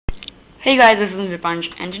Hey guys, this is Vipanch,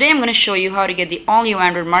 and today I'm going to show you how to get the all-new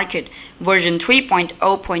Android Market version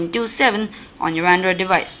 3.0.27 on your Android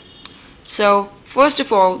device. So, first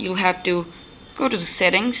of all, you'll have to go to the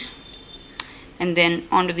settings and then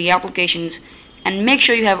onto the applications and make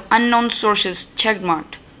sure you have unknown sources check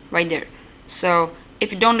marked right there. So,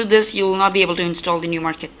 if you don't do this, you will not be able to install the new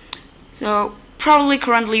Market. So, probably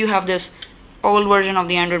currently you have this old version of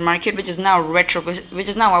the Android Market which is now retro, which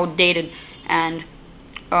is now outdated, and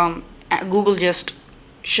Google just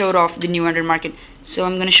showed off the new Android Market. So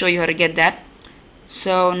I'm going to show you how to get that.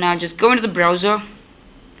 So now just go into the browser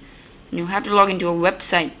and you have to log into a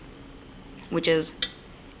website which is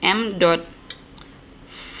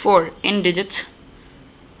m.4 in digits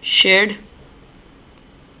shared.com,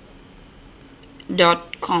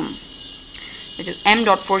 which is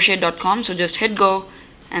m.4shared.com. So just hit go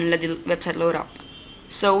and let the website load up.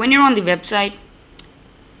 So when you're on the website,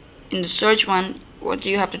 in the search one, what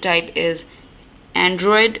you have to type is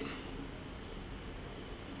Android.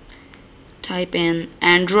 Type in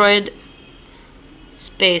Android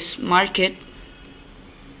space Market,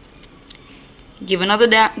 give another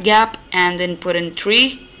gap, and then put in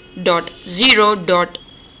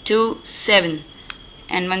 3.0.27.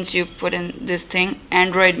 and once you put in this thing,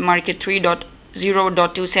 Android Market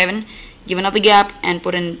 3.0.27, give another gap and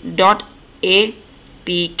put in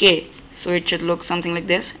 .apk. So it should look something like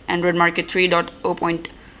this, Android Market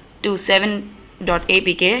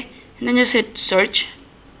 3.0.27.apk, and then just hit search.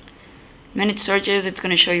 When it searches, it's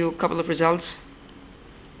going to show you a couple of results.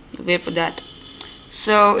 Wait for that.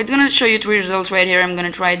 So it's going to show you 3 results right here. I'm going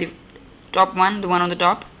to try the top one, the one on the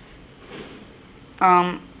top.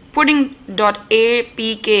 Putting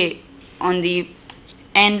 .apk on the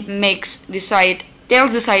end makes the site,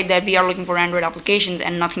 tells the site that we are looking for Android applications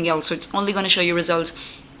and nothing else. So it's only going to show you results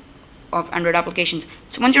of Android applications.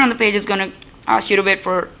 So once you're on the page, it's going to ask you to wait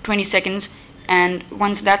for 20 seconds, and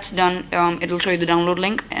once that's done, it will show you the download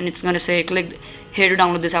link, and it's going to say click here to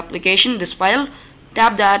download this application, this file.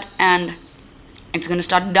 Tap that and it's going to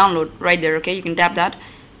start the download right there. Okay, you can tap that,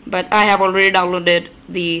 but I have already downloaded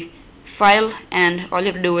the file, and all you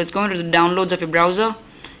have to do is go into the downloads of your browser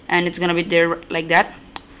and it's going to be there like that.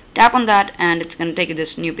 Tap on that and it's going to take you to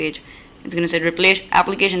this new page. It's going to say replace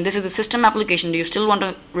application. This is a system application. Do you still want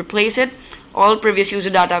to replace it? All previous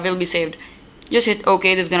user data will be saved. Just hit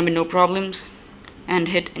OK. There's going to be no problems, and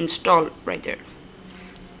hit install right there.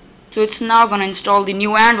 So it's now going to install the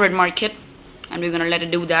new Android Market, and we're going to let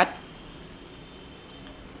it do that.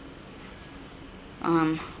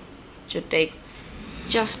 Should take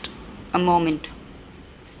just a moment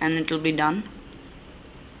and it will be done.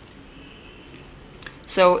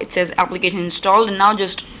 So it says application installed, and now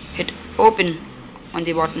just hit open on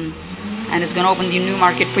the button and it's going to open the new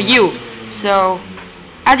Market for you. So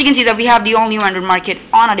as you can see that we have the all new Android Market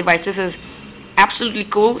on our device. This is absolutely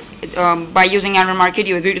cool. By using Android Market,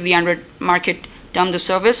 you agree to the Android Market terms of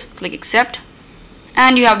service, click accept,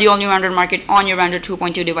 and you have the all new Android Market on your Android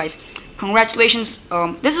 2.2 device. Congratulations.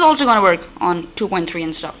 This is also going to work on 2.3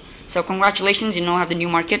 and stuff. So congratulations, you now have the new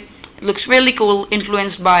Market. It looks really cool,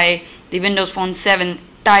 influenced by the Windows Phone 7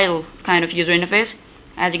 tile kind of user interface.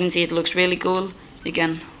 As you can see, it looks really cool. You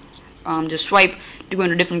can just swipe to go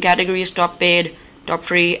into different categories, top paid, top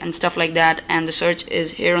free, and stuff like that, and the search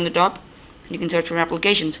is here on the top. You can search for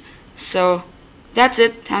applications. So that's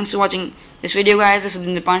it. Thanks for watching this video, guys. This has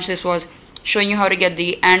been Vipanch. This was showing you how to get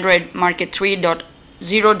the Android Market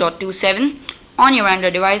 3.0.27 on your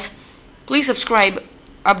Android device. Please subscribe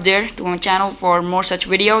up there to my channel for more such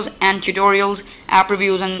videos and tutorials, app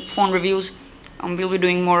reviews, and phone reviews. We'll be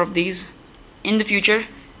doing more of these in the future.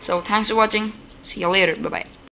 So thanks for watching. See you later. Bye bye.